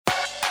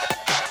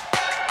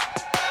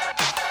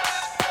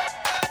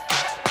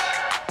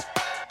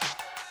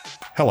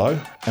Hello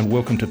and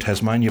welcome to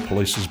Tasmania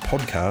Police's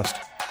podcast.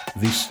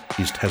 This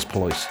is Tas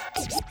Police.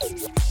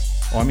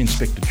 I'm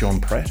Inspector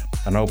John Pratt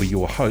and I'll be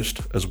your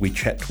host as we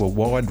chat to a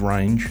wide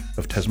range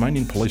of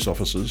Tasmanian police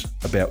officers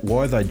about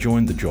why they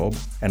joined the job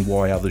and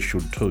why others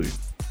should too.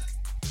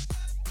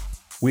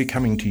 We're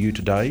coming to you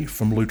today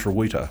from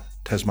Lutruwita,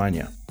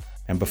 Tasmania.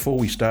 And before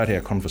we start our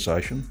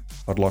conversation,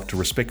 I'd like to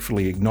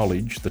respectfully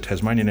acknowledge the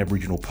Tasmanian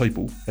Aboriginal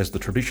people as the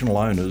traditional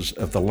owners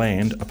of the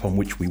land upon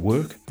which we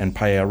work and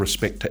pay our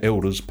respect to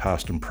elders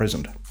past and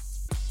present.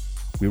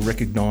 We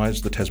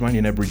recognise the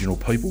Tasmanian Aboriginal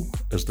people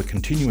as the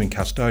continuing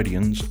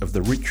custodians of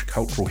the rich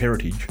cultural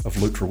heritage of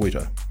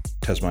Lutruwita,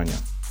 Tasmania.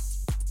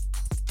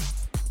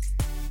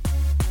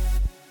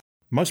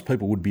 Most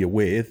people would be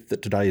aware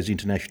that today is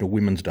International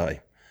Women's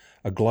Day,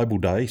 a global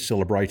day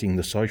celebrating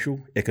the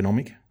social,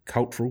 economic,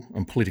 cultural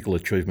and political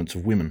achievements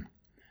of women.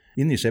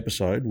 In this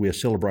episode, we are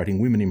celebrating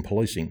women in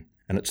policing,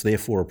 and it's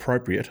therefore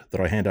appropriate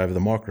that I hand over the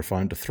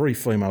microphone to three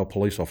female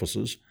police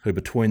officers who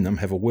between them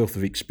have a wealth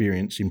of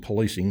experience in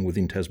policing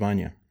within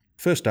Tasmania.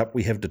 First up,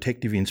 we have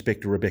Detective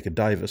Inspector Rebecca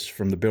Davis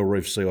from the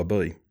Bellerive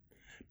CIB.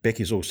 Beck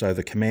is also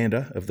the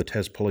commander of the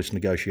Tas Police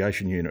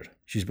Negotiation Unit.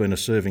 She's been a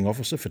serving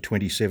officer for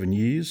 27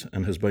 years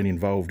and has been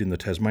involved in the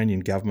Tasmanian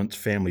Government's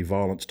Family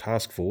Violence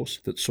Task Force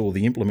that saw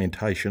the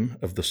implementation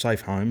of the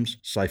Safe Homes,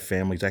 Safe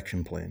Families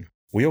Action Plan.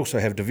 We also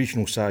have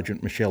Divisional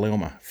Sergeant Michelle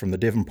Elmer from the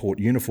Devonport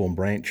Uniform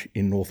Branch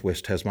in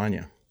northwest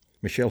Tasmania.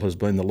 Michelle has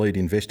been the lead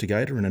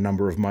investigator in a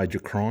number of major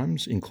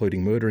crimes,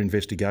 including murder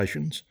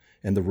investigations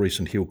and the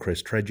recent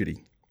Hillcrest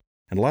tragedy.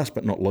 And last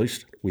but not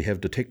least, we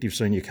have Detective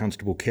Senior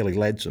Constable Kelly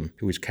Ladson,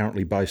 who is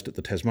currently based at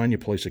the Tasmania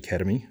Police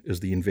Academy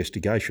as the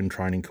Investigation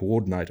Training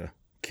Coordinator.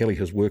 Kelly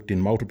has worked in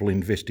multiple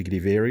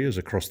investigative areas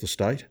across the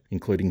state,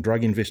 including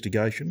drug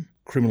investigation,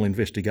 criminal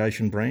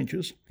investigation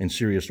branches, and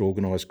serious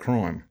organised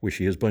crime, where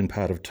she has been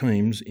part of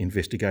teams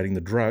investigating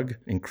the drug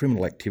and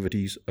criminal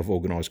activities of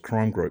organised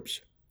crime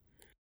groups.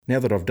 Now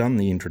that I've done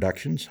the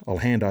introductions, I'll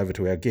hand over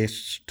to our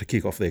guests to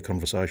kick off their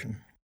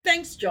conversation.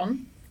 Thanks,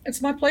 John. It's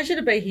my pleasure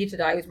to be here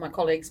today with my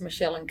colleagues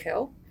Michelle and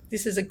Kel.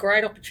 This is a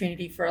great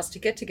opportunity for us to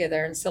get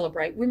together and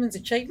celebrate women's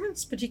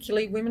achievements,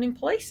 particularly women in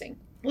policing.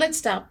 Let's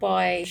start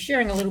by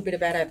sharing a little bit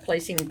about our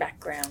policing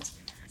backgrounds.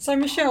 So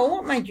Michelle,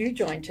 what made you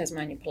join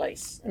Tasmania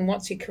Police and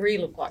what's your career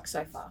look like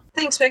so far?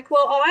 Thanks, Beck.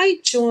 Well, I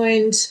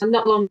joined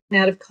not long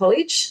out of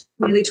college,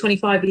 nearly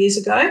 25 years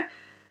ago.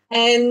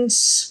 And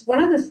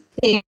one of the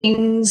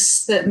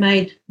things that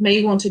made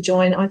me want to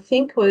join, I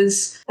think,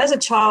 was as a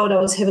child I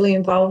was heavily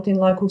involved in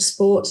local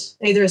sport,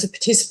 either as a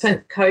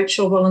participant, coach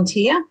or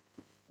volunteer.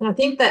 And I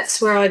think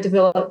that's where I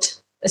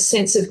developed a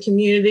sense of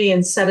community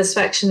and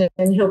satisfaction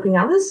in helping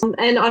others.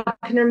 And I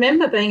can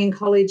remember being in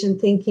college and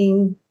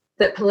thinking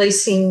that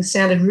policing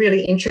sounded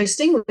really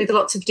interesting with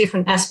lots of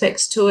different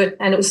aspects to it,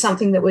 and it was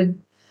something that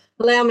would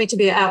allow me to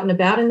be out and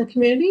about in the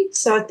community.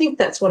 So I think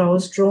that's what I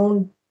was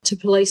drawn to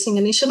policing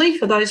initially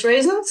for those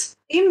reasons.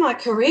 In my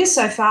career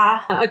so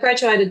far, I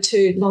graduated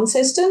to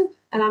Launceston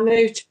and I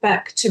moved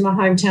back to my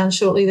hometown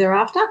shortly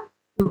thereafter.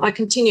 I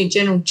continued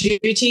general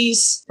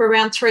duties for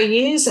around 3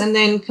 years and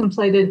then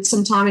completed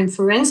some time in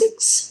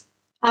forensics.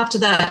 After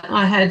that,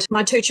 I had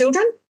my two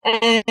children,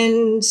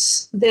 and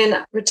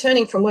then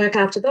returning from work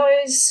after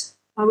those,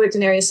 I worked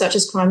in areas such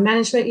as crime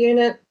management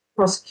unit,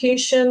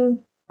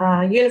 prosecution,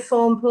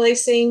 uniform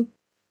policing.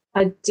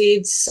 I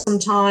did some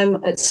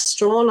time at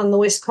Strawn on the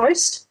West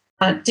Coast.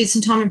 I did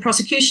some time in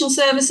prosecution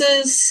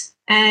services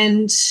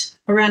and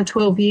around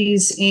 12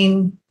 years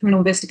in criminal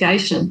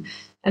investigation.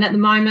 And at the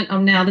moment,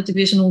 I'm now the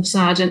Divisional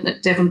Sergeant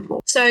at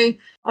Devonport. So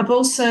I've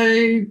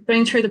also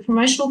been through the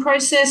promotional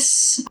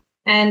process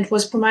and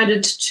was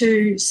promoted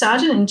to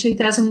Sergeant in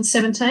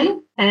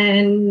 2017.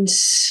 And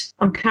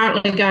I'm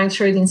currently going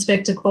through the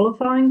Inspector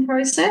qualifying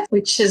process,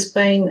 which has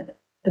been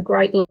a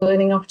great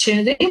learning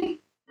opportunity.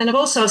 And I've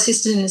also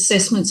assisted in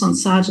assessments on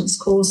sergeants'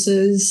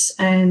 courses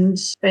and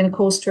been a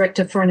course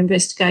director for an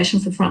investigation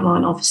for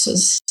frontline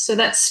officers. So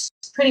that's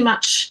pretty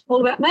much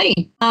all about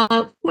me.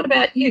 What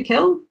about you,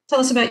 Kel? Tell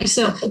us about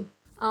yourself.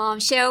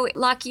 Michelle,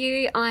 like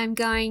you, I'm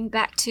going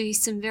back to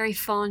some very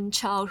fond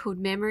childhood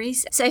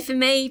memories. So for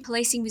me,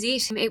 policing was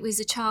it. It was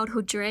a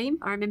childhood dream.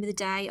 I remember the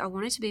day I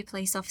wanted to be a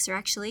police officer,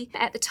 actually.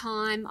 At the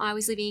time, I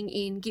was living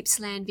in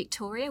Gippsland,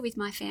 Victoria with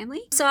my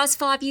family. So I was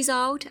 5 years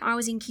old. I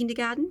was in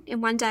kindergarten,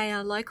 and one day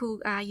a local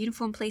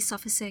uniformed police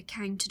officer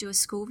came to do a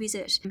school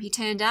visit. He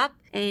turned up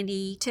in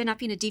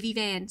a divvy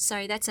van.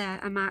 So that's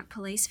a marked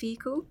police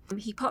vehicle.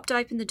 He popped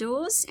open the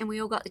doors and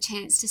we all got the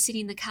chance to sit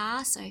in the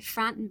car, so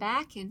front and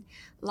back, and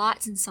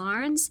lights and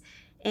sirens.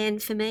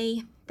 And for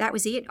me, that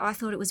was it. I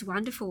thought it was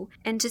wonderful.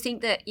 And to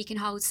think that you can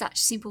hold such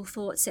simple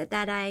thoughts at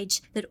that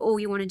age, that all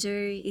you want to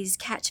do is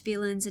catch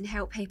villains and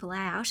help people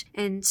out,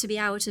 and to be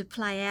able to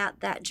play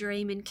out that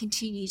dream and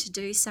continue to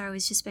do so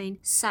has just been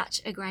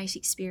such a great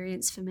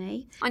experience for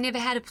me. I never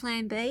had a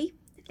plan B.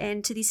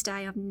 And to this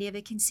day, I've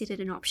never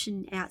considered an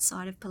option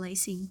outside of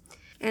policing.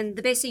 And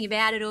the best thing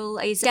about it all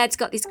is Dad's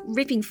got this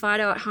ripping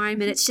photo at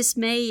home, and it's just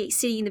me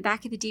sitting in the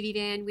back of the divvy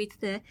van with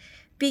the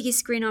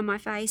biggest grin on my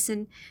face,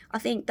 and I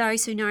think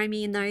those who know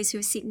me and those who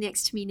are sitting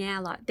next to me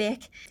now, like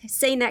Beck, have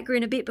seen that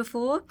grin a bit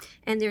before,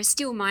 and there are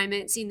still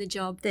moments in the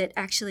job that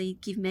actually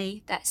give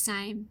me that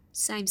same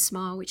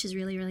smile, which is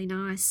really, really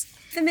nice.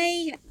 For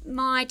me,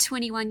 my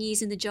 21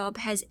 years in the job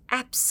has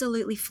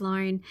absolutely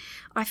flown.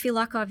 I feel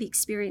like I've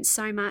experienced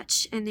so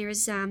much, and there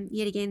is,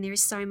 yet again, there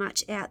is so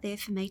much out there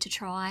for me to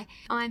try.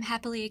 I'm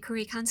happily a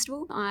career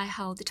constable. I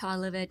hold the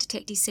title of a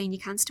Detective Senior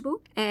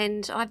Constable,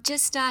 and I've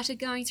just started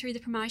going through the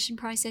promotion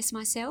process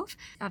myself.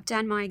 I've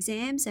done my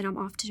exams and I'm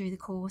off to do the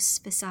course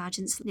for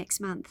sergeants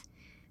next month.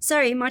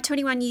 So in my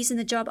 21 years in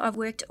the job, I've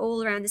worked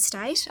all around the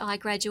state. I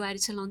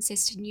graduated to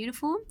Launceston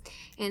uniform,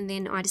 and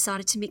then I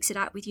decided to mix it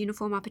up with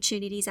uniform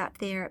opportunities up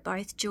there at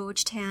both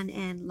Georgetown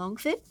and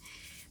Longford.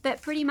 But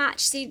pretty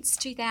much since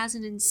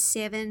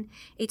 2007,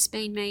 it's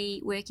been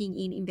me working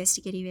in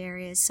investigative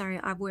areas. So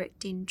I've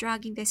worked in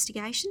drug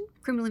investigation,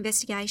 criminal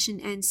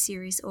investigation, and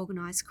serious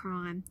organised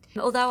crime.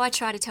 Although I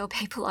try to tell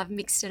people I've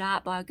mixed it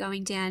up by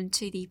going down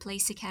to the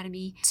police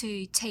academy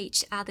to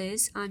teach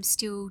others, I'm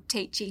still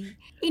teaching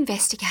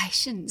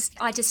investigations.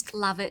 I just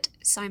love it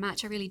so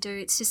much, I really do.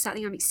 It's just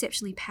something I'm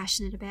exceptionally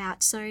passionate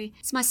about. So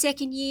it's my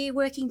second year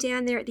working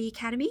down there at the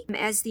academy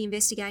as the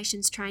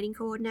investigations training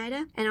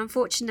coordinator, and I'm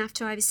fortunate enough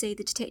to oversee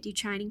the detective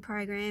training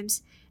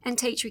programs and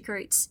teach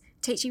recruits.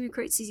 Teaching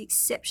recruits is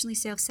exceptionally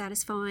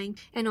self-satisfying,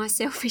 and I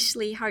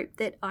selfishly hope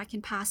that I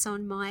can pass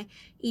on my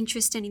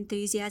interest and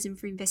enthusiasm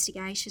for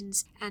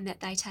investigations, and that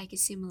they take a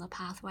similar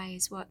pathway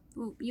as what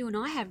you and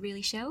I have,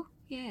 really, Shell.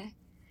 Yeah.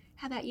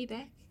 How about you,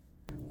 Beck?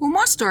 Well,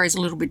 my story is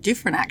a little bit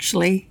different,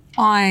 actually.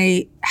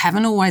 I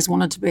haven't always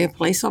wanted to be a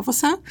police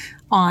officer.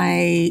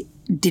 I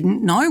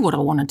didn't know what I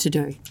wanted to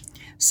do.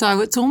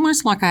 So it's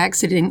almost like I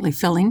accidentally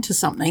fell into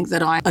something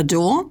that I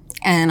adore,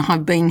 and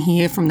I've been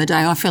here from the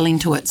day I fell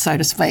into it, so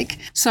to speak.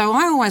 So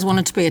I always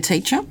wanted to be a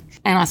teacher,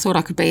 and I thought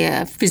I could be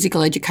a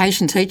physical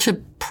education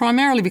teacher,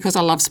 primarily because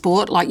I love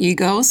sport like you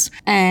girls.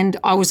 And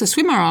I was a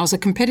swimmer. I was a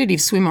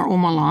competitive swimmer all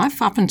my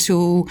life up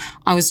until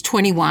I was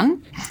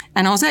 21.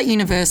 And I was at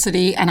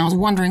university and I was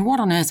wondering, what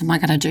on earth am I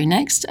going to do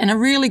next? And a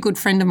really good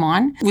friend of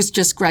mine was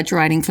just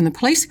graduating from the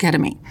police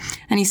academy.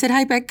 And he said,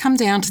 hey, Beck, come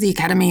down to the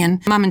academy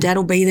and Mum and Dad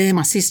will be there,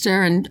 my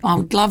sister, and I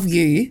would love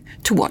you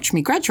to watch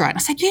me graduate. And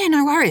I said, yeah,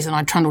 no worries. And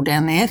I trundled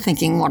down there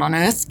thinking, what on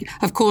earth?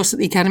 Of course, at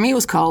the academy, it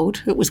was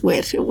cold, it was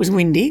wet, it was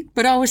windy.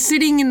 But I was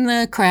sitting in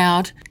the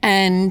crowd,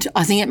 and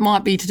I think it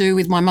might be to do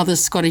with my mother's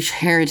Scottish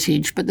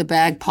heritage, but the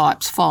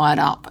bagpipes fired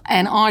up.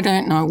 And I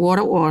don't know what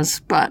it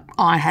was, but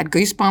I had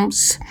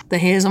goosebumps, the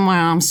hairs on my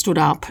arms stood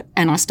up,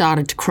 and I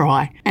started to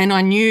cry. And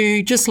I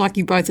knew, just like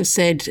you both have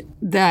said,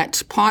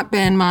 that pipe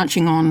band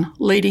marching on,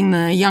 leading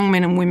the young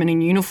men and women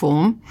in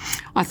uniform,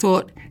 I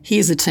thought,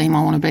 here's a team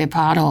I want to be a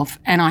part of.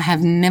 And I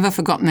have never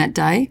forgotten that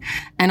day.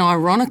 And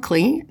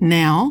ironically,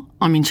 now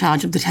I'm in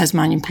charge of the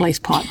Tasmanian Police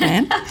Pipe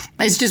Band.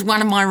 It's just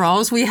one of my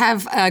roles. We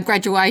have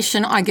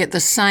graduation. I get the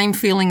same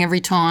feeling every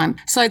time.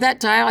 So that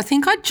day, I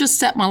think I just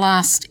sat my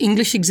last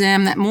English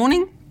exam that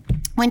morning.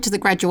 Went to the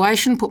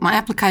graduation, put my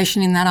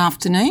application in that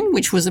afternoon,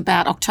 which was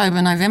about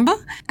October, November,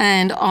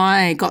 and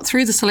I got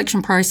through the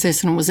selection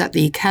process and was at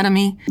the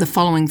academy the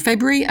following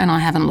February, and I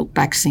haven't looked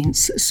back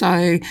since.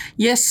 So,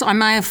 yes, I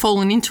may have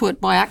fallen into it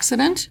by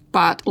accident,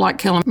 but like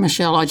Kel and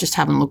Michelle, I just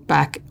haven't looked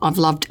back. I've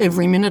loved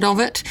every minute of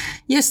it.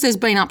 Yes, there's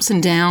been ups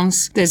and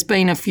downs. There's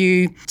been a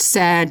few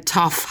sad,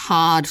 tough,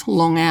 hard,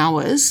 long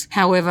hours.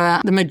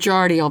 However, the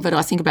majority of it,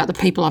 I think about the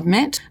people I've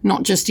met,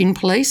 not just in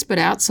police, but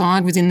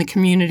outside within the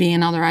community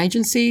and other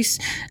agencies.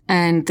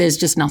 And there's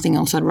just nothing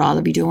else I'd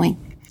rather be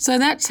doing. So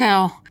that's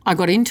how I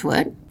got into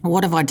it.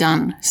 What have I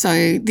done?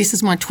 So this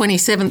is my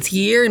 27th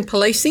year in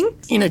policing,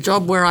 in a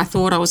job where I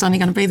thought I was only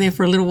going to be there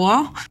for a little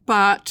while,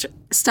 but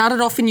started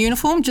off in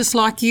uniform just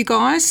like you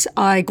guys.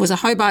 I was a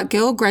Hobart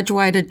girl,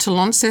 graduated to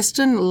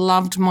Launceston,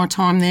 loved my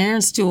time there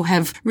and still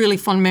have really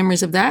fond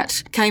memories of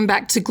that. Came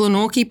back to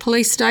Glenorchy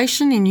Police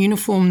Station in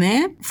uniform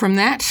there. From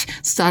that,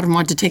 started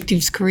my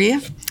detective's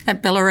career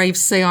at Bellareeves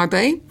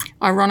CIB.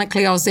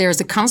 Ironically, I was there as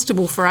a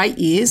constable for 8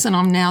 years and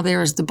I'm now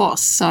there as the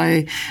boss.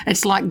 So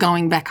it's like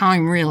going back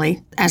home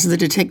really as the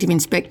detective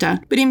inspector.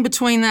 But in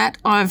between that,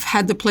 I've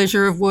had the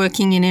pleasure of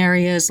working in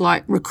areas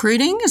like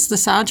recruiting as the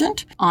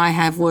sergeant. I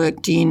have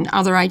worked in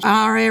other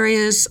HR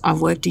areas.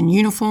 I've worked in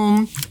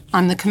uniform.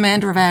 I'm the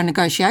commander of our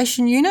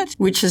negotiation unit,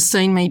 which has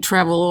seen me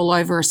travel all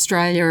over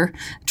Australia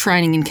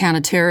training in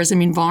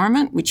counter-terrorism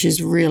environment, which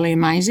is really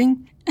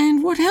amazing.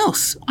 And what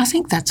else? I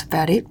think that's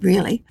about it,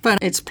 really. But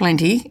it's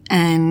plenty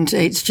and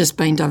it's just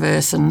been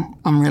diverse and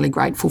I'm really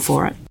grateful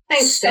for it.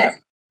 Thanks, Steph.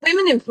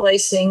 Women in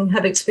policing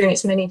have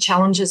experienced many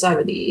challenges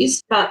over the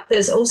years, but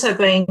there's also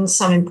been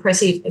some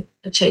impressive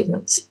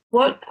achievements.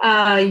 What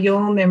are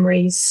your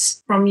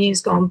memories from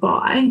years gone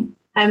by,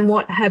 and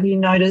what have you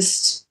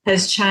noticed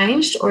has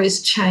changed or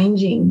is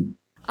changing?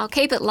 I'll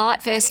keep it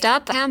light first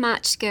up. How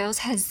much, girls,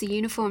 has the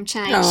uniform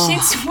changed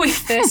since we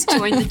first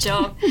joined the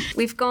job?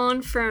 We've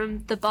gone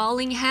from the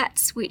bowling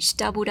hats, which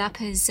doubled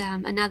up as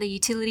another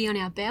utility on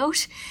our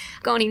belt,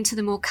 gone into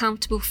the more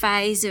comfortable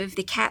phase of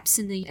the caps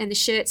and the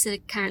shirts that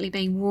are currently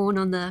being worn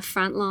on the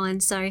front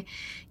line. So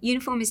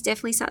uniform is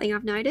definitely something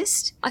I've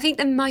noticed. I think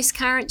the most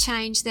current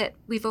change that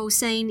we've all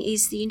seen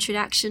is the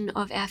introduction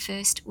of our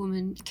first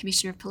woman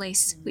Commissioner of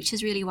Police, which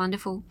is really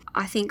wonderful.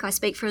 I think I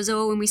speak for us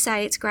all when we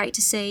say it's great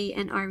to see,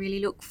 and I really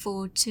look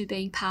forward to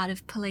being part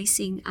of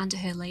policing under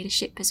her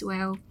leadership as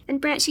well. And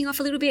branching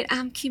off a little bit,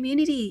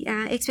 community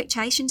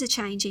expectations are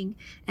changing,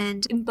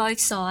 and in both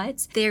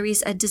sides there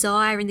is a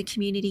desire in the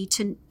community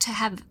to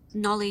have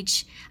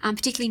knowledge,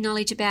 particularly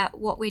knowledge about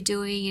what we're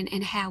doing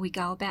and how we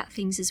go about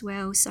things as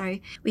well. So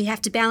we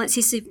have to balance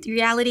this with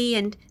reality,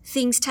 and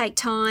things take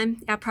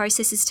time, our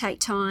processes take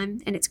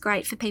time, and it's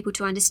great for people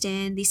to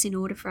understand this in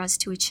order for us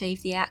to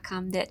achieve the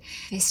outcome that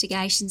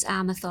investigations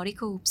are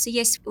methodical. So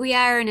yes, we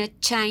are in a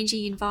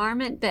changing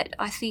environment, but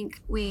I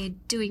think we're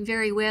doing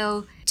very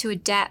well to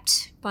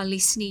adapt by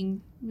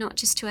listening not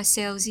just to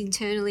ourselves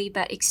internally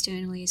but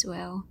externally as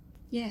well.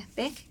 Yeah,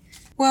 Beck?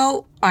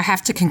 Well, I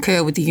have to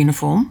concur with the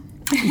uniform.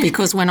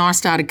 Because when I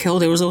started Kel,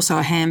 there was also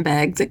a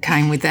handbag that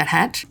came with that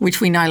hat,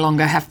 which we no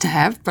longer have to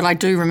have. But I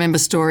do remember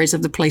stories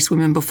of the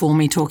policewomen before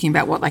me talking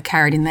about what they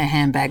carried in their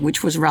handbag,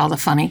 which was rather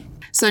funny.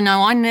 So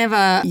no, I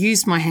never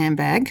used my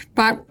handbag.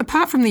 But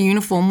apart from the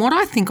uniform, what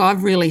I think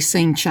I've really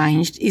seen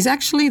changed is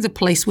actually the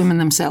policewomen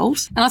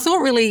themselves. And I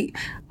thought really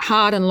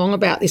hard and long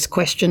about this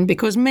question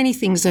because many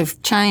things have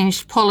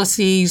changed,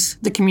 policies,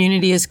 the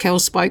community, as Kel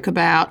spoke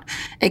about,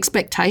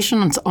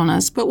 expectations on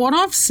us. But what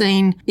I've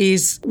seen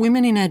is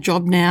women in our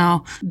job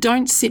now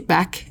don't sit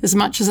back as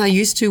much as they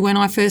used to when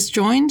I first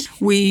joined.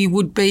 We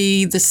would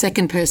be the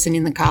second person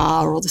in the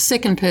car or the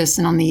second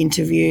person on the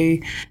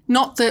interview.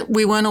 Not that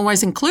we weren't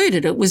always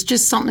included, it was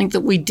just something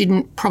that we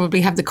didn't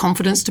probably have the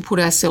confidence to put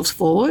ourselves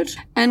forward.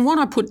 And what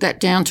I put that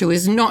down to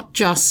is not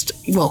just,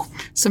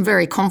 some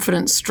very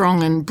confident,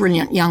 strong and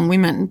brilliant young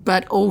women,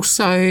 but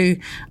also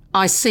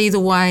I see the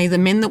way the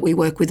men that we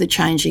work with are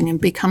changing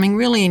and becoming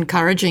really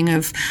encouraging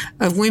of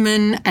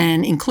women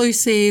and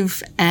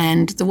inclusive,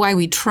 and the way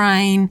we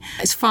train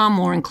is far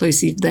more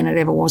inclusive than it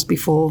ever was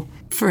before.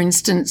 For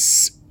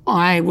instance,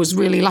 I was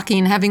really lucky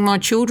in having my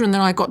children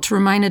that I got to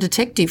remain a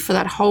detective for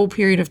that whole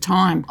period of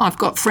time. I've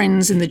got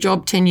friends in the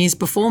job 10 years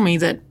before me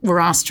that were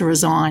asked to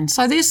resign.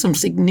 So there's some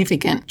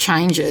significant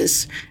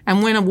changes.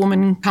 And when a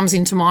woman comes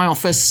into my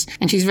office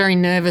and she's very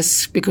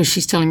nervous because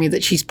she's telling me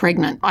that she's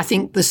pregnant, I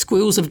think the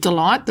squeals of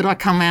delight that I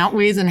come out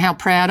with and how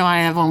proud I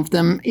am of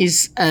them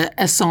is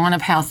a sign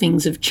of how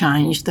things have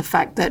changed. The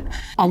fact that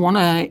I want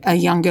a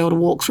young girl to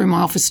walk through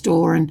my office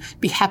door and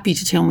be happy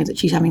to tell me that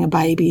she's having a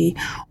baby,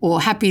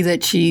 or happy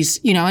that she's,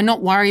 and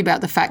not worry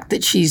about the fact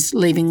that she's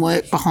leaving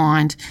work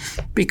behind,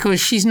 because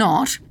she's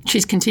not.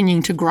 She's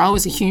continuing to grow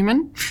as a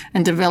human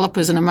and develop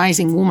as an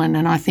amazing woman.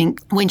 And I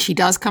think when she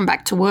does come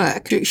back to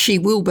work, she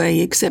will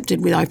be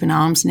accepted with open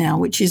arms now,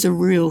 which is a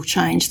real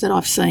change that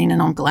I've seen,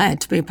 and I'm glad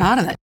to be a part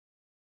of that.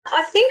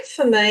 I think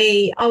for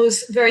me, I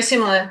was very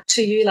similar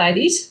to you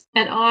ladies,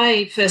 and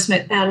I first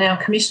met our now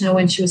Commissioner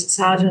when she was a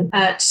sergeant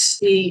at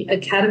the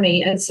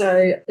academy, and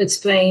so it's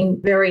been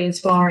very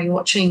inspiring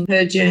watching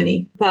her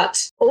journey.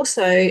 But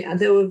also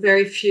there were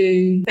very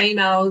few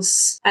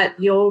females at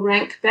your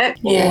rank back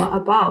or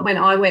above when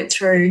I went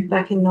through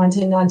back in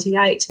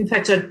 1998. In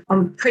fact,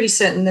 I'm pretty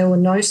certain there were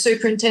no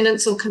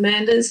superintendents or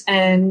commanders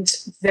and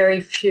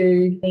very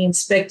few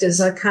inspectors.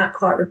 I can't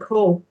quite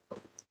recall.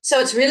 So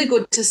it's really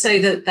good to see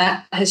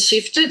that has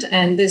shifted,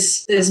 and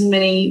there's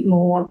many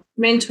more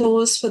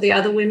mentors for the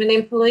other women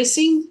in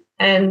policing,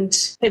 and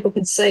people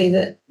can see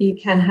that you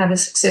can have a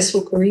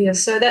successful career.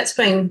 So that's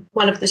been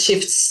one of the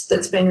shifts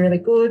that's been really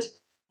good.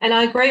 And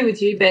I agree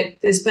with you,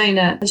 Beck. There's been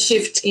a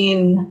shift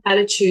in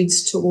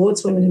attitudes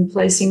towards women in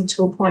policing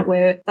to a point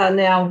where they're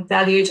now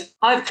valued.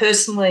 I've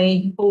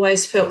personally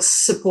always felt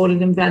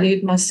supported and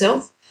valued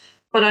myself.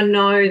 But I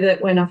know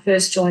that when I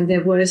first joined,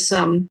 there were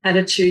some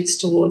attitudes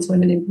towards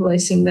women in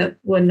policing that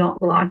were not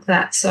like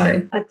that.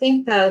 So I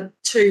think there are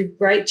two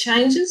great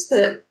changes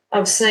that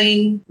I've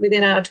seen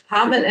within our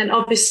department. And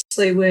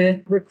obviously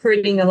we're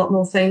recruiting a lot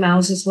more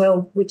females as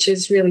well, which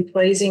is really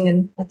pleasing.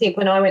 And I think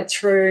when I went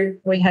through,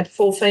 we had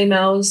 4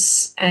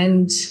 females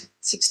and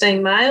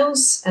 16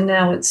 males, and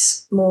now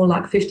it's more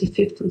like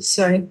 50-50.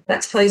 So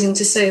that's pleasing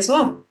to see as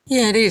well.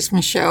 Yeah, it is,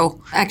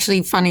 Michelle.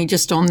 Actually, funny,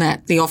 just on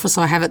that, the office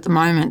I have at the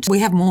moment, we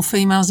have more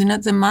females in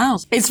it than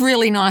males. It's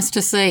really nice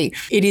to see.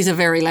 It is a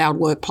very loud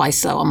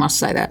workplace, though, I must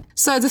say that.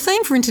 So the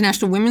theme for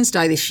International Women's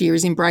Day this year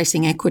is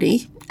embracing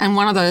equity. And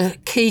one of the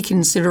key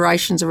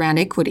considerations around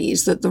equity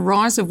is that the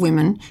rise of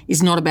women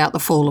is not about the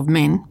fall of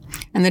men.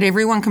 and that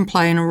everyone can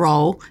play in a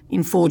role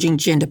in forging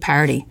gender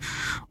parity.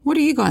 What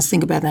do you guys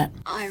think about that?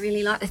 I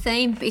really like the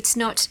theme. It's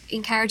not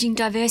encouraging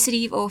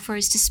diversity or for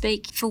us to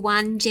speak for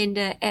one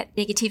gender at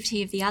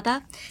negativity of the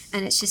other.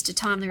 And it's just a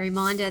timely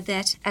reminder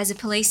that as a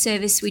police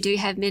service, we do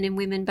have men and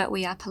women, but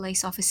we are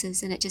police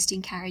officers, and it just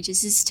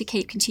encourages us to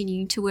keep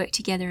continuing to work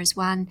together as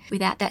one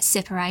without that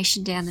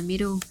separation down the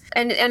middle.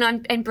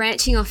 And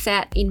branching off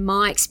that, in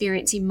my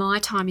experience, in my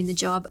time in the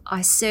job,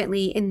 I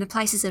certainly, in the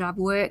places that I've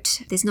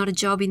worked, there's not a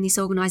job in this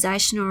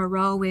organisation or a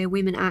role where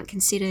women aren't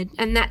considered.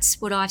 And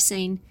that's what I've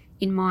seen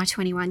in my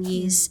 21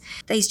 years.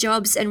 These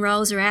jobs and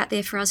roles are out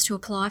there for us to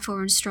apply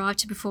for and strive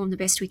to perform the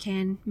best we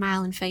can,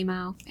 male and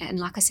female. And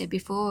like I said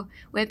before,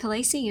 we're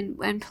policing,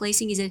 and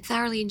policing is a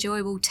thoroughly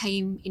enjoyable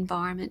team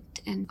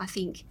environment. And I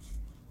think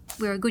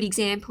we're a good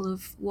example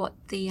of what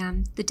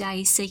the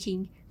day is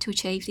seeking to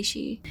achieve this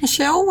year.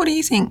 Michelle, what do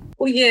you think?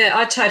 Well, yeah,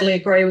 I totally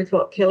agree with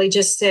what Kelly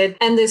just said.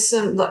 And there's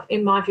some,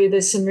 in my view,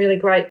 there's some really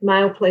great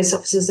male police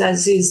officers,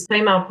 as is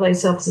female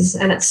police officers.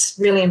 And it's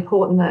really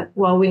important that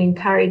while we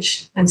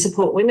encourage and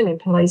support women in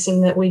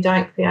policing, that we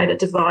don't create a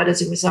divide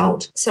as a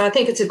result. So I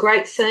think it's a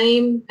great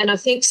theme. And I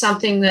think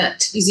something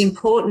that is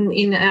important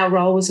in our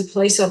role as a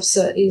police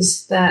officer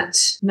is that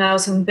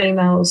males and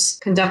females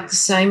conduct the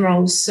same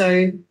roles.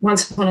 So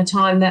once upon a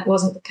time, that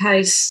wasn't the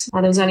case.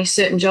 There was only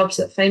certain jobs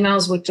that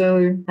females would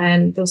do,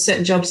 and there were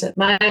certain jobs that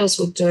males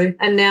would do.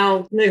 And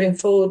now, moving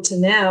forward to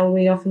now,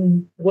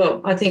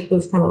 I think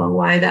we've come a long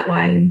way that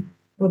way. And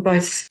we're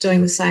both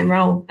doing the same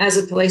role as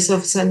a police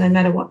officer, no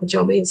matter what the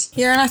job is.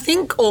 Yeah, and I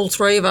think all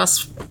three of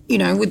us,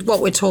 with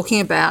what we're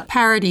talking about,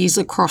 parity is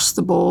across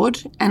the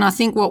board. And I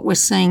think what we're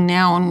seeing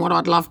now, and what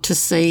I'd love to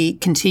see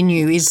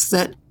continue, is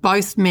that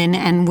both men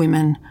and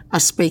women are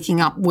speaking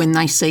up when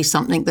they see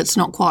something that's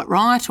not quite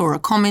right or a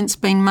comment's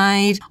been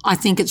made. I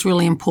think it's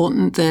really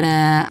important that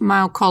our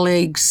male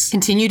colleagues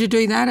continue to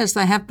do that, as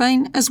they have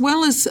been, as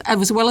well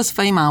as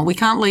female. We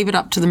can't leave it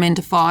up to the men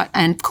to fight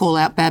and call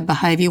out bad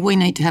behaviour. We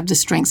need to have the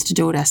strengths to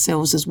do it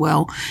ourselves as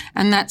well.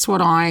 And that's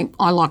what I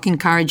like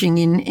encouraging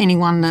in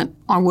anyone that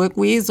I work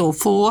with or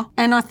for.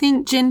 And I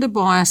think gender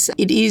bias,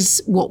 it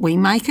is what we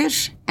make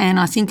it. And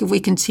I think if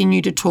we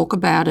continue to talk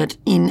about it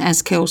in,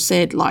 as Kel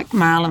said, like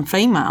male and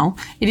female,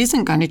 it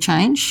isn't going to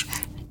change.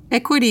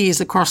 Equity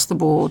is across the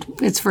board.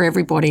 It's for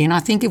everybody. And I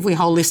think if we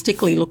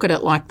holistically look at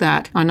it like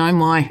that, I know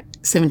my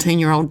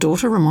 17-year-old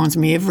daughter reminds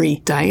me every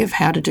day of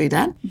how to do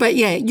that. But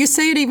yeah, you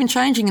see it even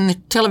changing in the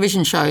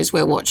television shows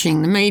we're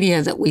watching, the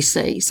media that we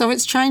see. So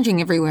it's changing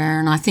everywhere,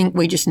 and I think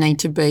we just need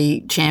to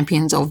be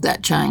champions of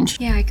that change.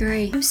 Yeah, I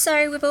agree.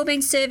 So we've all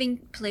been serving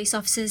police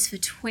officers for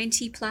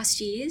 20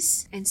 plus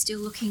years and still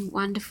looking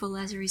wonderful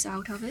as a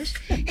result of it.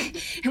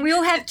 And we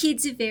all have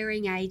kids of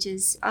varying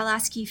ages. I'll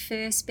ask you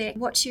first, Beck,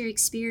 what's your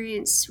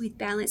experience with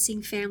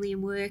balancing family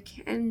and work,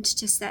 and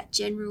just that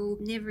general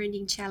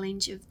never-ending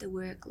challenge of the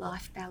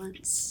work-life balance?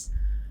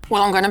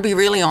 Well, I'm going to be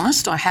really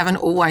honest. I haven't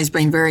always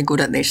been very good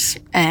at this,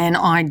 and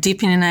I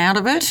dip in and out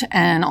of it,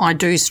 and I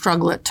do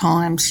struggle at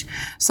times.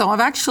 So I've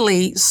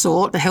actually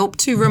sought help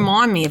to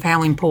remind me of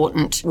how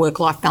important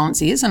work-life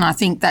balance is, and I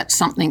think that's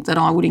something that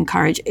I would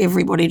encourage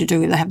everybody to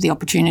do if they have the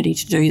opportunity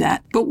to do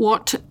that. But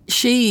what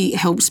she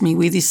helps me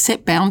with is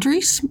set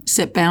boundaries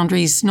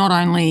not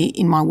only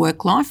in my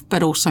work life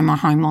but also my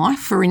home life.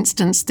 For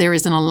instance, there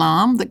is an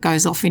alarm that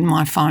goes off in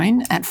my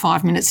phone at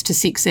 5 minutes to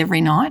 6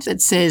 every night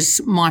that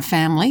says my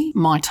family,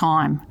 my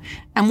time.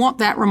 And what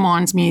that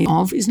reminds me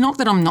of is not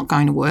that I'm not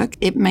going to work.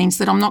 It means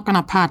that I'm not going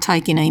to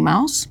partake in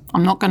emails.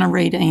 I'm not going to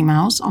read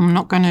emails. I'm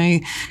not going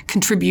to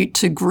contribute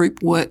to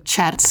group work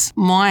chats.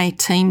 My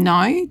team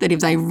know that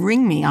if they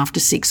ring me after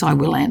 6, I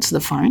will answer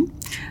the phone.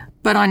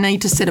 But I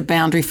need to set a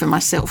boundary for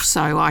myself,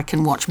 so I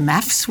can watch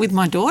maths with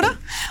my daughter,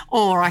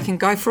 or I can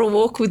go for a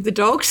walk with the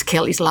dogs.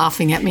 Kelly's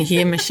laughing at me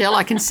here, Michelle.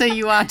 I can see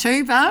you are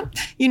too, but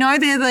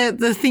they're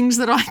the things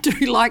that I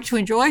do like to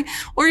enjoy.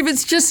 Or if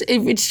it's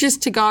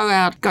just to go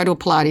out, go to a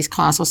Pilates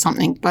class or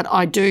something. But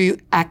I do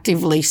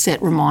actively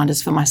set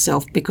reminders for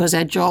myself, because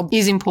our job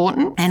is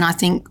important, and I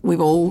think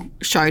we've all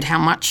showed how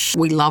much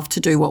we love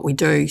to do what we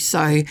do.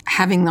 So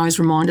having those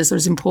reminders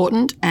is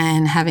important,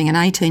 and having an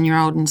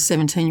 18-year-old and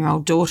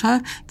 17-year-old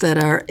daughter that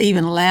are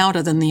even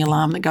louder than the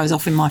alarm that goes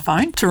off in my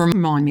phone to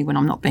remind me when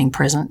I'm not being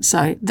present.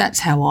 So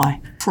that's how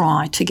I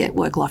try to get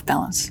work-life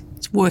balance.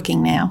 It's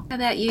working now. How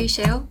about you,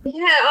 Shell?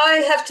 Yeah,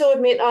 I have to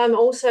admit I'm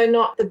also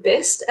not the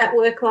best at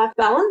work-life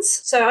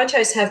balance. So I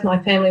chose to have my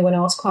family when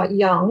I was quite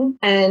young,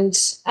 and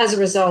as a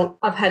result,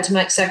 I've had to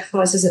make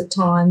sacrifices at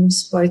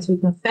times, both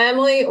with my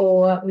family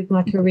or with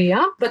my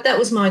career. But that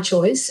was my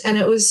choice, and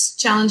it was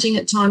challenging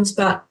at times,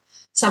 but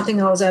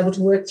something I was able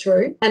to work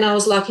through. And I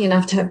was lucky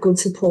enough to have good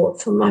support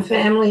from my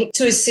family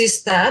to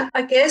assist that.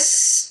 I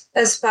guess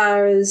as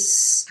far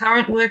as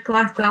current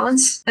work-life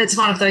balance, it's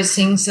one of those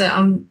things that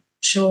I'm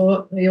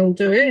sure we all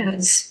do.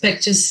 As Beck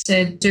just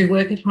said, do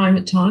work at home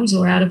at times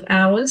or out of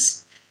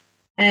hours.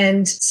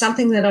 And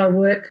something that I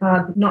work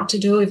hard not to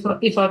do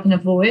if I can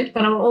avoid.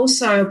 But I'm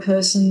also a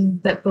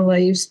person that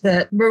believes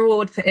that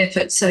reward for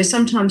effort. So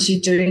sometimes you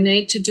do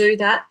need to do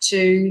that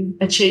to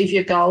achieve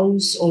your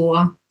goals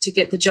or to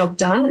get the job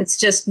done. It's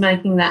just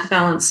making that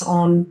balance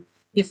on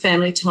your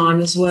family time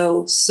as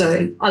well.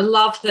 So I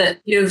love that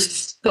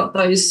you've got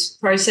those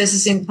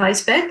processes in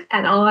place, Beck,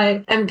 and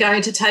I am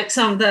going to take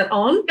some of that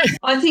on.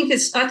 I think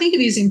it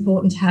is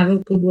important to have a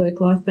good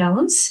work-life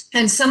balance.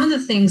 And some of the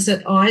things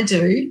that I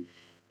do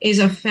is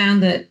I've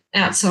found that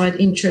outside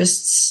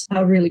interests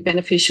are really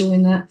beneficial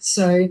in that.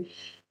 So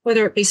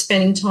whether it be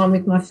spending time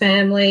with my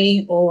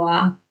family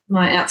or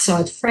my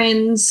outside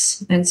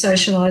friends and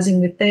socialising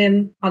with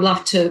them. I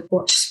love to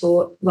watch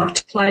sport, love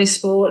to play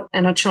sport,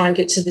 and I try and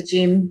get to the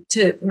gym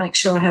to make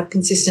sure I have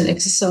consistent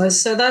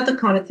exercise. So they're the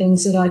kind of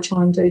things that I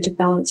try and do to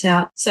balance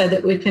out so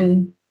that we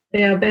can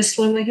be our best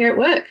when we're here at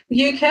work.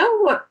 You, Kel,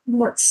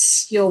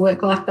 what's your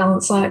work-life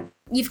balance like?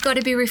 You've got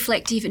to be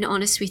reflective and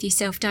honest with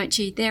yourself, don't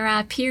you? There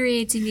are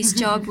periods in this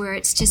job where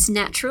it's just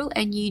natural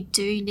and you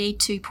do need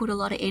to put a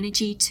lot of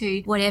energy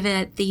to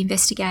whatever the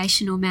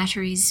investigation or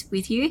matter is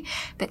with you.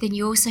 But then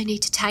you also need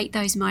to take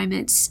those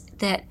moments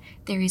that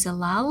there is a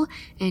lull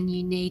and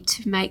you need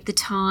to make the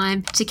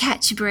time to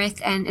catch your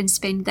breath and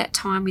spend that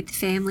time with the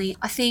family.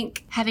 I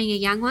think having a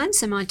young one,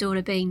 so my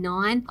daughter being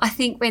 9, I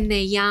think when they're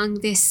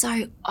young, they're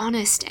so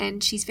honest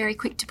and she's very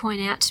quick to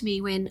point out to me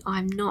when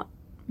I'm not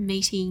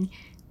meeting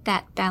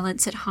that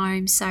balance at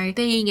home. So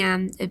being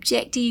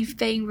objective,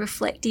 being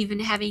reflective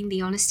and having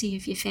the honesty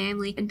of your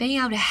family and being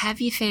able to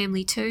have your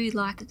family too,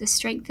 like the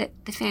strength that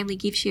the family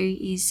gives you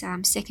is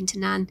second to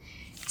none.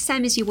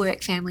 Same as your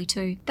work family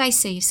too. They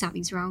see if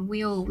something's wrong.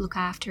 We all look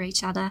after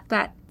each other.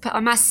 But I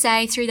must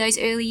say, through those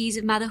early years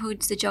of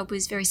motherhood, the job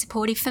was very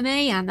supportive for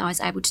me. I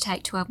was able to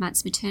take 12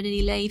 months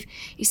maternity leave.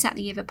 If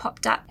something ever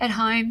popped up at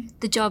home,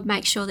 the job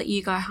makes sure that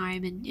you go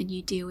home and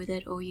you deal with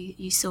it or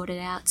you sort it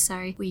out.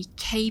 So we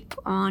keep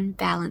on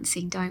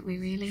balancing, don't we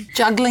really?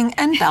 Juggling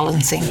and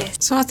balancing. Yes.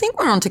 So I think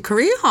we're on to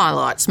career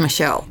highlights,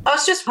 Michelle. I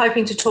was just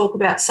hoping to talk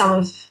about some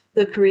of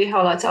the career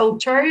highlights. I'll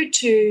throw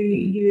to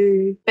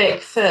you,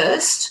 Beck,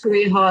 first,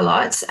 career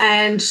highlights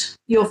and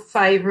your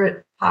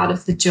favourite part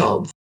of the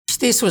job.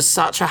 This was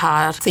such a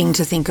hard thing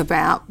to think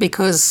about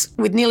because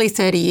with nearly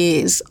 30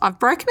 years, I've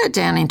broken it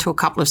down into a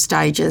couple of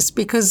stages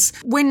because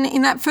when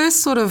in that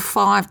first sort of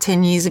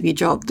 5-10 years of your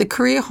job, the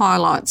career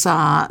highlights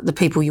are the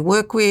people you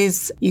work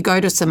with, you go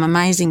to some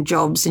amazing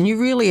jobs and you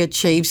really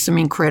achieve some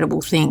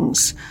incredible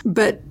things.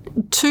 But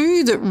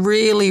two that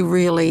really,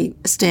 really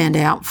stand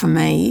out for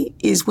me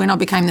is when I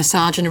became the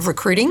sergeant of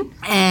recruiting.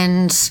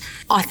 And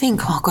I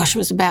think, it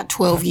was about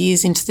 12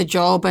 years into the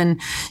job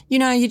and,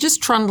 you're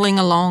just trundling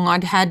along.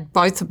 I'd had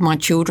both of my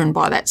children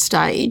by that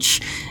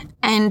stage.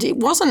 And it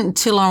wasn't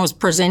until I was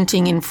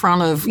presenting in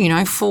front of,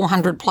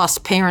 400 plus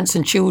parents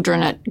and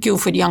children at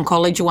Guildford Young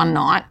College one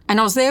night. And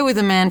I was there with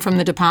a man from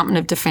the Department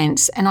of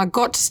Defence and I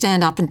got to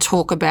stand up and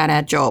talk about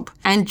our job.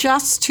 And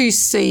just to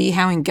see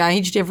how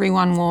engaged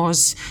everyone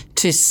was,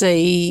 to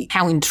see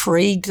how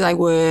intrigued they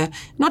were,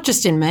 not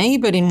just in me,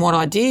 but in what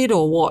I did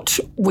or what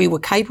we were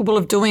capable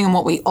of doing and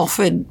what we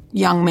offered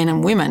young men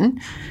and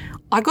women,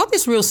 I got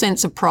this real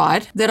sense of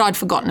pride that I'd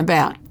forgotten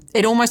about.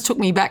 It almost took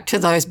me back to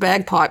those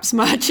bagpipes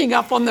marching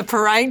up on the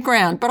parade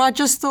ground. But I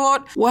just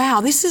thought,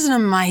 wow, this is an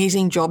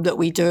amazing job that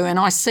we do. And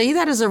I see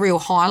that as a real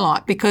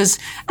highlight because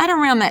at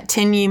around that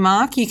 10-year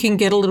mark, you can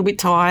get a little bit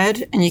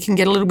tired and you can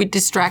get a little bit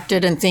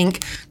distracted and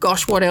think,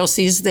 gosh, what else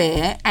is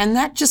there? And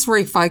that just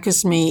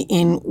refocused me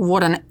in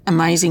what an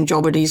amazing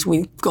job it is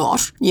we've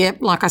got.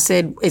 Yep, like I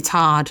said, it's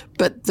hard,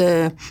 but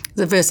the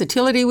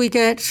versatility we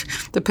get,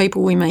 the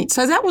people we meet.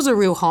 So that was a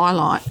real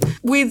highlight.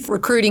 With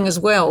recruiting as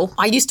well,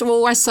 I used to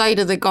always say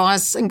to the guys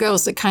and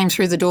girls that came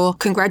through the door,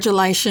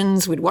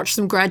 congratulations, we'd watch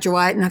them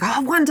graduate and I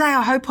go, one day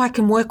I hope I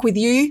can work with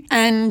you,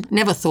 and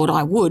never thought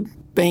I would.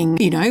 Being,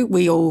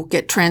 we all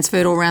get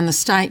transferred all around the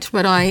state,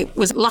 but I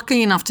was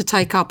lucky enough to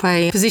take up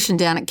a position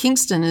down at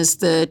Kingston as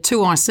the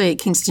 2IC at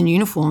Kingston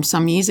Uniform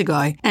some years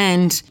ago,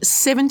 and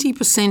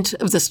 70%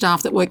 of the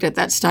staff that worked at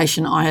that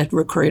station I had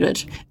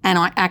recruited, and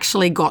I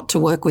actually got to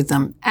work with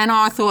them. And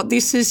I thought,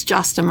 this is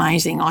just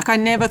amazing. Like, I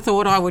never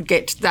thought I would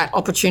get that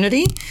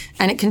opportunity,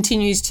 and it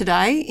continues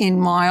today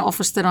in my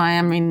office that I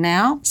am in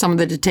now. Some of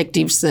the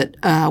detectives that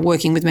are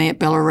working with me at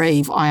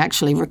Bellareve, I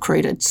actually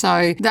recruited.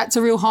 So that's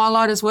a real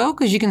highlight as well,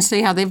 because you can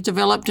see how they've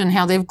developed and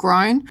how they've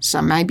grown.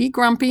 Some may be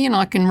grumpy and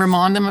I can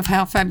remind them of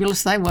how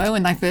fabulous they were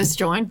when they first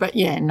joined. But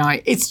yeah, no,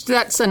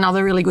 that's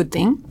another really good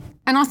thing.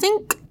 And I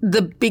think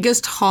the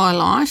biggest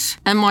highlight,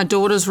 and my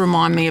daughters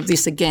remind me of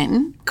this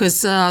again,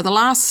 because the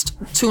last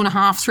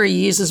 2.5-3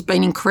 years has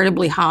been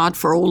incredibly hard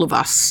for all of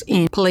us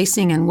in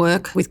policing and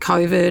work with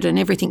COVID and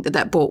everything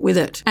that brought with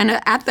it. And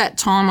at that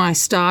time, I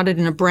started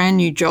in a brand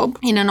new job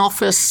in an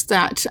office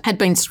that had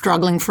been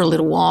struggling for a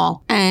little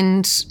while.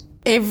 And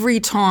every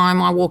time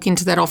I walk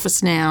into that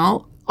office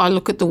now, I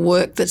look at the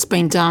work that's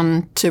been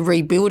done to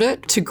rebuild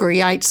it, to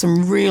create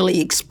some really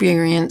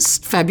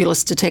experienced,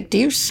 fabulous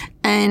detectives.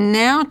 And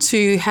now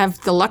to have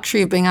the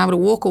luxury of being able to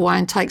walk away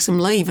and take some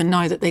leave and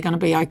know that they're going to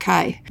be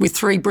okay. With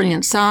 3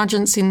 brilliant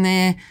sergeants in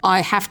there,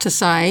 I have to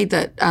say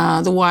that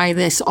the way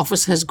this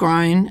office has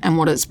grown and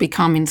what it's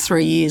become in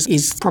 3 years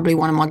is probably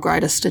one of my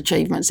greatest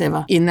achievements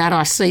ever. In that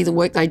I see the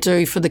work they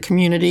do for the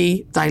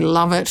community, they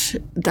love it,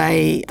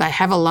 they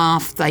have a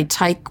laugh, they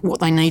take what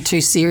they need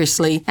to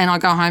seriously, and I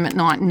go home at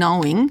night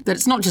knowing that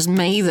it's not just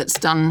me that's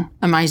done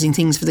amazing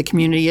things for the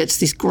community, it's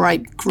this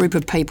great group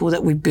of people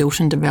that we've built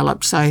and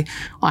developed. So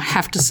I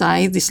have to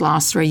say this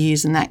last 3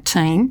 years in that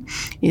team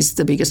is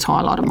the biggest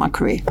highlight of my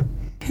career.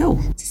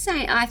 Cool. To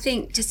say, I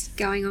think just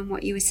going on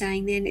what you were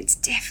saying then, it's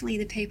definitely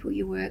the people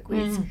you work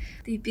with,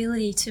 the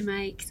ability to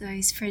make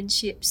those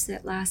friendships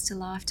that last a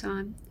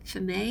lifetime. For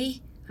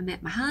me, I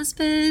met my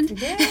husband.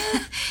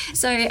 Yeah.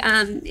 So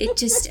and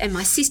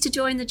my sister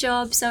joined the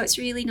job. So it's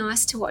really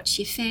nice to watch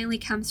your family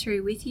come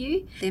through with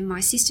you. Then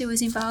my sister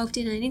was involved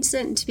in an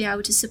incident, and to be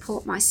able to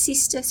support my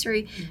sister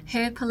through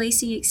her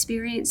policing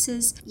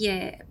experiences.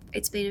 Yeah.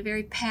 It's been a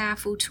very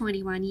powerful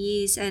 21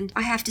 years, and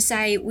I have to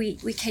say we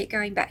keep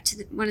going back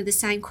to one of the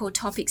same core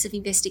topics of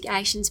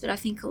investigations, but I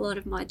think a lot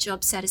of my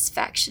job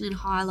satisfaction and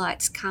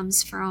highlights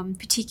comes from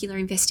particular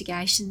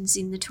investigations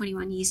in the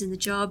 21 years in the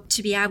job,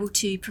 to be able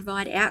to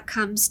provide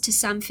outcomes to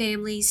some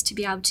families, to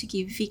be able to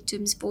give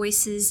victims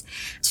voices,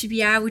 to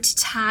be able to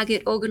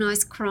target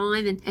organised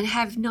crime and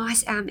have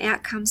nice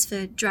outcomes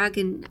for drug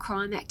and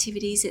crime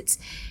activities.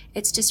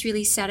 It's just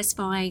really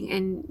satisfying,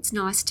 and it's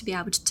nice to be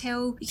able to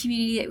tell the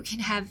community that we can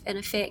have an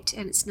effect,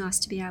 and it's nice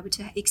to be able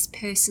to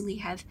personally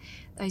have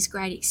those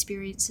great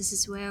experiences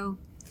as well.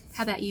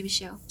 How about you,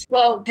 Michelle?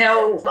 Well,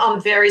 Kel,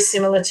 I'm very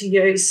similar to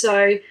you.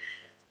 So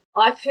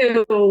I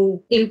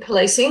feel in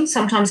policing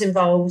sometimes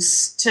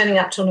involves turning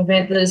up to an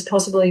event that is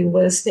possibly the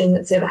worst thing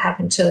that's ever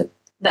happened to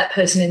that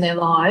person in their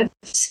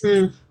lives.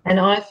 And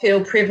I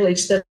feel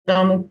privileged that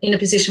I'm in a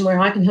position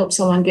where I can help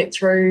someone get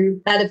through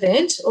that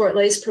event, or at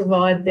least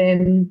provide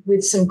them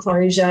with some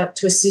closure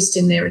to assist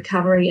in their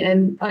recovery.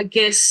 And I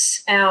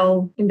guess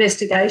our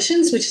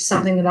investigations, which is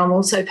something that I'm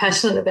also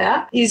passionate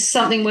about, is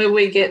something where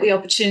we get the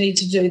opportunity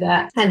to do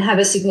that and have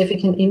a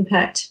significant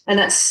impact. And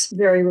that's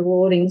very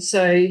rewarding.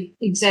 So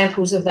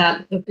examples of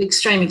that,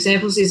 extreme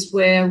examples, is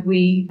where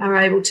we are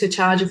able to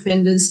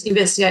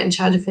investigate and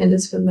charge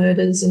offenders for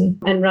murders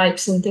and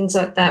rapes and things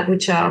like that,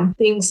 which are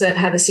things that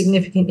have a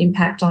significant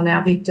impact on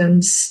our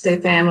victims,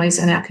 their families,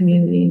 and our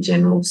community in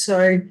general.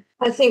 So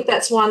I think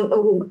that's one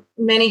of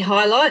many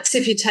highlights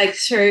if you take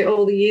through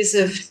all the years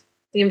of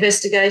the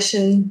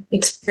investigation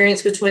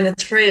experience between the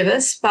three of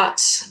us.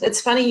 But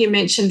it's funny you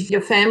mentioned your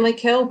family,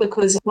 Kel,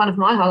 because one of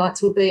my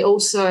highlights would be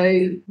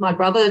also my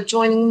brother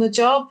joining the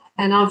job.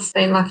 And I've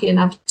been lucky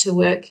enough to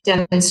work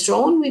down in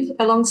Strawn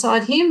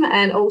alongside him,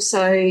 and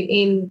also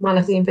in one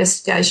of the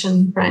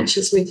investigation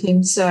branches with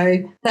him. So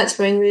that's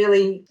been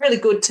really, really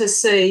good to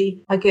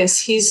see, I guess,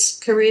 his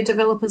career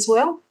develop as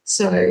well.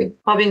 So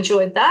I've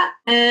enjoyed that.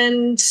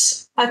 And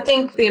I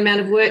think the amount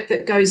of work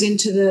that goes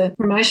into the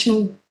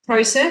promotional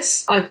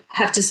process, I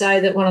have to say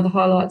that one of the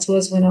highlights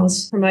was when I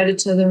was promoted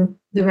to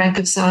the rank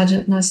of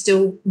sergeant, and I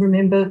still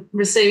remember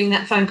receiving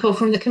that phone call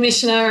from the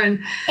commissioner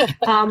and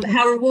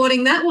how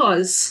rewarding that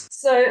was.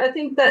 So I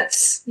think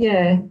that's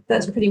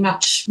pretty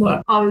much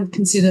what I would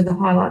consider the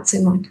highlights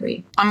in my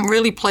career. I'm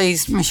really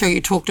pleased, Michelle,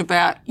 you talked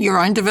about your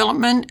own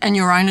development and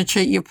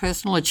your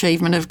personal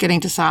achievement of getting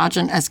to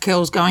sergeant. As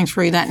Kel's going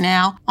through that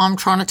now, I'm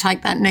trying to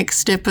take that next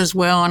step as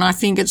well, and I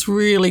think it's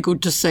really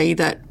good to see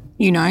that,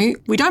 you know,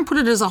 we don't put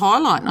it as a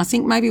highlight, and I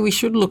think maybe we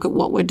should look at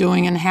what we're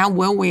doing and how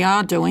well we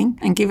are doing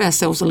and give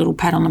ourselves a little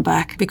pat on the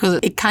back, because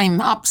it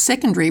came up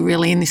secondary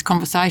really in this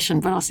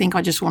conversation, but I think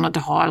I just wanted to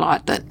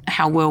highlight that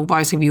how well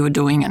both of you are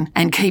doing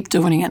and keep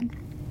doing it.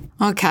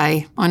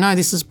 Okay, I know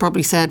this is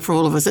probably sad for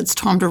all of us. It's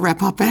time to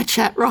wrap up our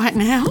chat right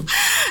now.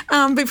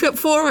 But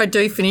before I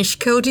do finish,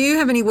 Kel, do you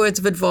have any words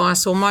of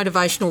advice or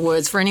motivational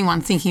words for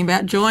anyone thinking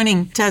about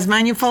joining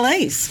Tasmania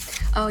Police?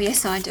 Oh,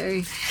 yes, I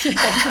do.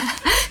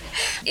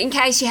 In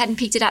case you hadn't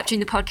picked it up during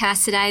the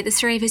podcast today, the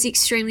three of us are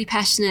extremely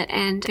passionate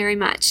and very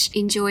much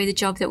enjoy the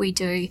job that we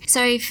do.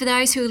 So for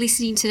those who are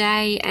listening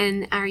today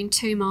and are in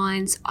two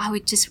minds, I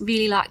would just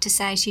really like to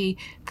say to you,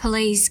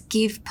 please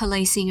give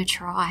policing a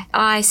try.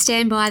 I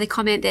stand by the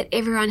comment that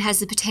everyone has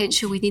the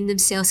potential within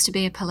themselves to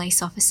be a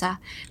police officer.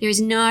 There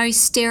is no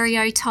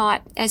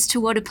stereotype as to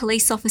what a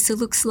police officer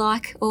looks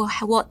like or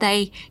what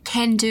they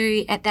can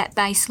do at that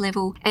base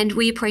level. And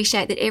we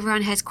appreciate that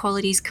everyone has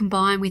qualities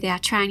combined with our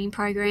training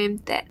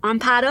program that I'm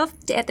part of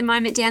at the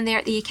moment down there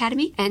at the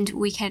Academy, and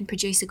we can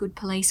produce a good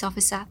police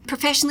officer.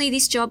 Professionally,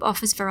 this job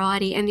offers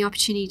variety and the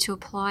opportunity to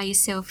apply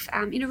yourself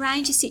in a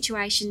range of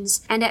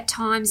situations and at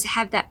times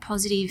have that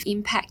positive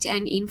impact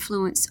and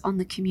influence on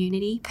the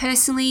community.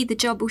 Personally, the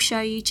job will show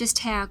you just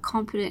how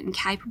competent and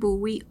capable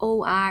we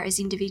all are as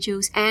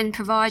individuals and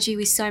provide you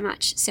with so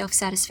much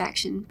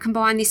self-satisfaction.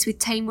 Combine this with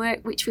teamwork,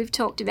 which we've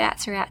talked about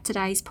throughout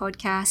today's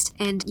podcast,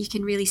 and you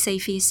can really see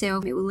for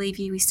yourself it will leave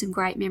you with some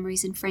great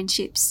memories and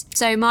friendships.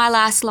 So my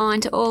last line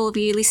to all of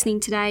you listening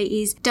today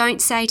is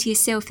don't say to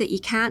yourself that you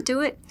can't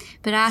do it,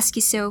 but ask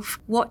yourself,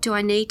 what do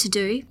I need to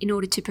do in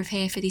order to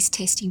prepare for this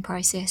testing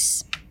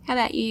process? How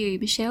about you,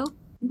 Michelle?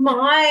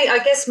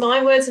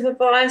 My words of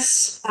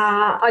advice,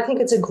 I think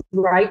it's a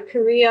great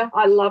career.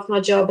 I love my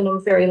job and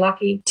I'm very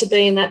lucky to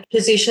be in that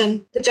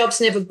position. The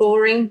job's never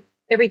boring.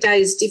 Every day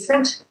is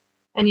different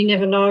and you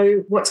never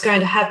know what's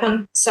going to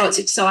happen. So it's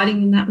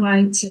exciting in that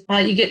way.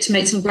 You get to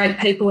meet some great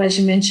people, as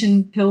you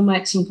mentioned. Hill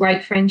makes some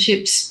great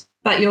friendships,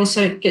 but you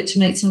also get to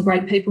meet some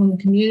great people in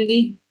the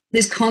community.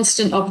 There's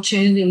constant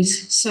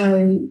opportunities.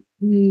 So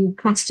you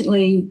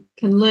constantly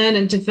can learn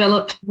and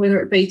develop, whether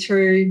it be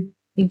through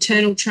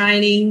internal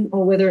training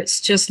or whether it's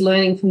just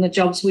learning from the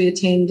jobs we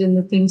attend and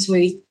the things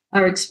we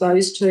are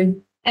exposed to.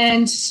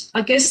 And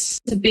I guess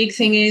the big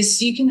thing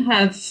is you can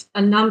have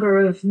a number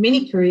of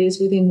mini careers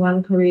within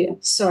one career.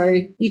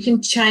 So you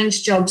can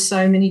change jobs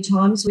so many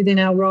times within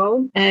our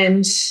role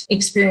and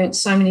experience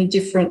so many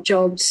different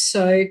jobs.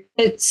 So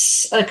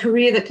it's a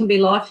career that can be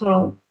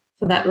lifelong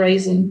for that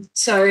reason.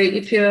 So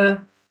if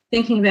you're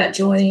thinking about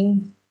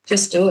joining,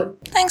 just do it.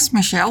 Thanks,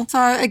 Michelle.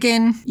 So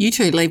again, you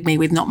two leave me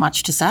with not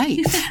much to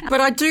say. But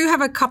I do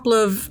have a couple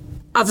of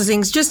other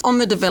things just on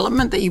the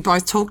development that you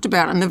both talked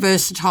about and the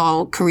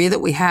versatile career that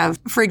we have.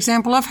 For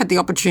example, I've had the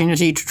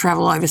opportunity to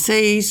travel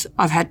overseas.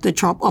 I've had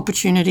the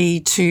opportunity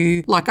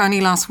to, like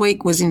only last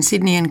week, was in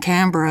Sydney and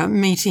Canberra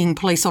meeting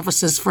police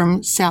officers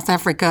from South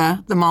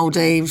Africa, the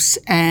Maldives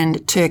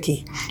and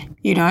Turkey.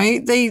 You know,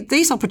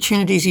 these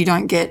opportunities you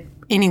don't get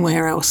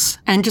anywhere else,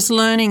 and just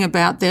learning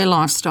about their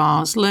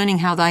lifestyles, learning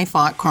how they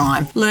fight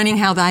crime, learning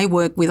how they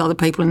work with other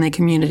people in their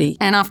community.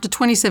 And after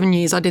 27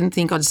 years, I didn't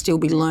think I'd still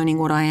be learning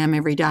what I am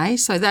every day.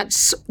 So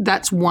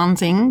that's one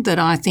thing that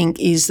I think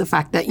is the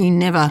fact that you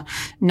never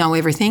know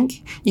everything.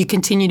 You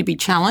continue to be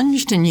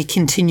challenged and you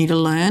continue to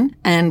learn.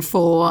 And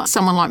for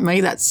someone like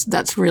me,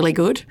 that's really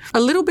good. A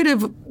little bit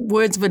of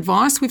words of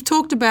advice. We've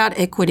talked about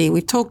equity,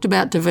 we've talked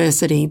about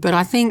diversity, but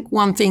I think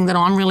one thing that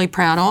I'm really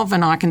proud of,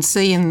 and I can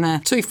see in the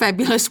two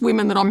fabulous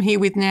women that I'm here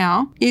with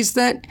now, is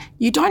that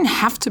you don't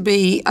have to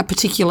be a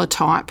particular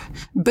type.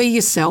 Be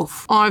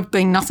yourself. I've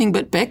been nothing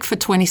but Beck for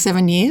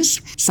 27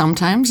 years.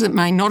 Sometimes it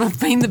may not have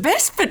been the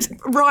best, but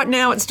right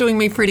now it's doing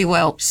me pretty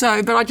well.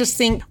 So, but I just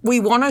think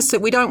we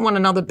don't want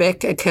another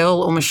Beck, a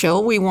Kel or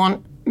Michelle. We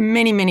want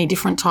many, many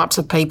different types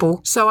of people.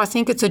 So I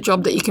think it's a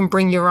job that you can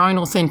bring your own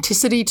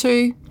authenticity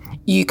to.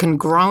 You can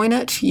grow in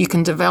it, you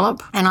can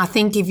develop. And I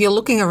think if you're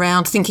looking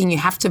around thinking you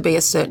have to be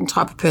a certain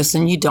type of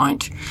person, you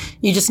don't.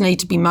 You just need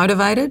to be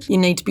motivated. You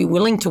need to be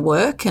willing to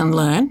work and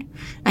learn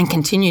and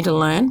continue to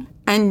learn.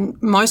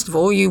 And most of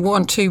all, you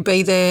want to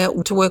be there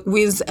to work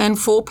with and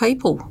for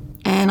people.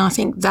 And I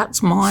think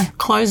that's my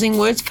closing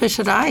words for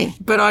today.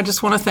 But I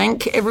just want to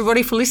thank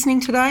everybody for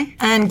listening today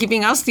and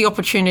giving us the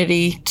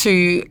opportunity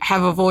to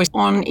have a voice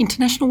on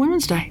International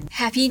Women's Day.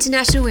 Happy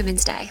International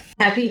Women's Day.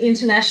 Happy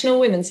International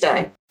Women's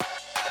Day.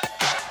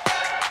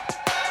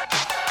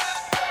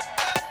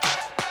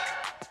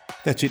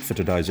 That's it for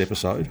today's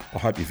episode. I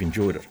hope you've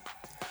enjoyed it.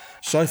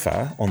 So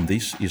far on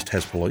This is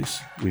Tas Police,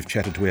 we've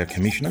chatted to our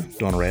Commissioner,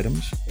 Donna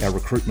Adams, our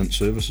recruitment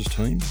services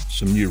team,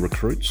 some new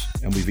recruits,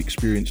 and we've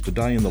experienced a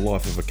day in the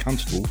life of a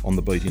constable on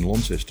the beat in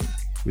Launceston.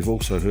 We've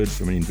also heard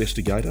from an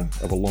investigator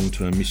of a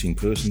long-term missing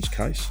persons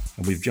case,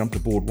 and we've jumped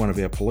aboard one of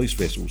our police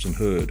vessels and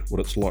heard what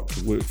it's like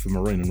to work for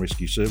Marine and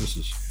Rescue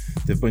Services.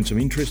 There have been some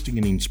interesting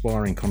and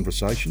inspiring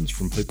conversations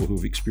from people who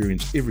have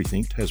experienced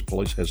everything Tas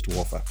Police has to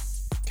offer.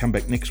 Come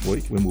back next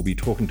week when we'll be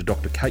talking to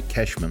Dr. Kate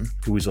Cashman,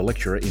 who is a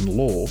lecturer in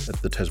law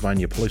at the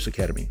Tasmania Police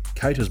Academy.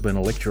 Kate has been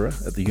a lecturer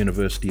at the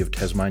University of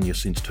Tasmania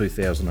since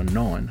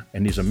 2009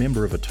 and is a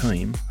member of a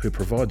team who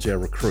provides our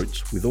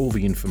recruits with all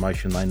the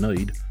information they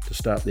need to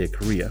start their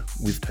career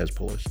with Tas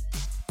Police.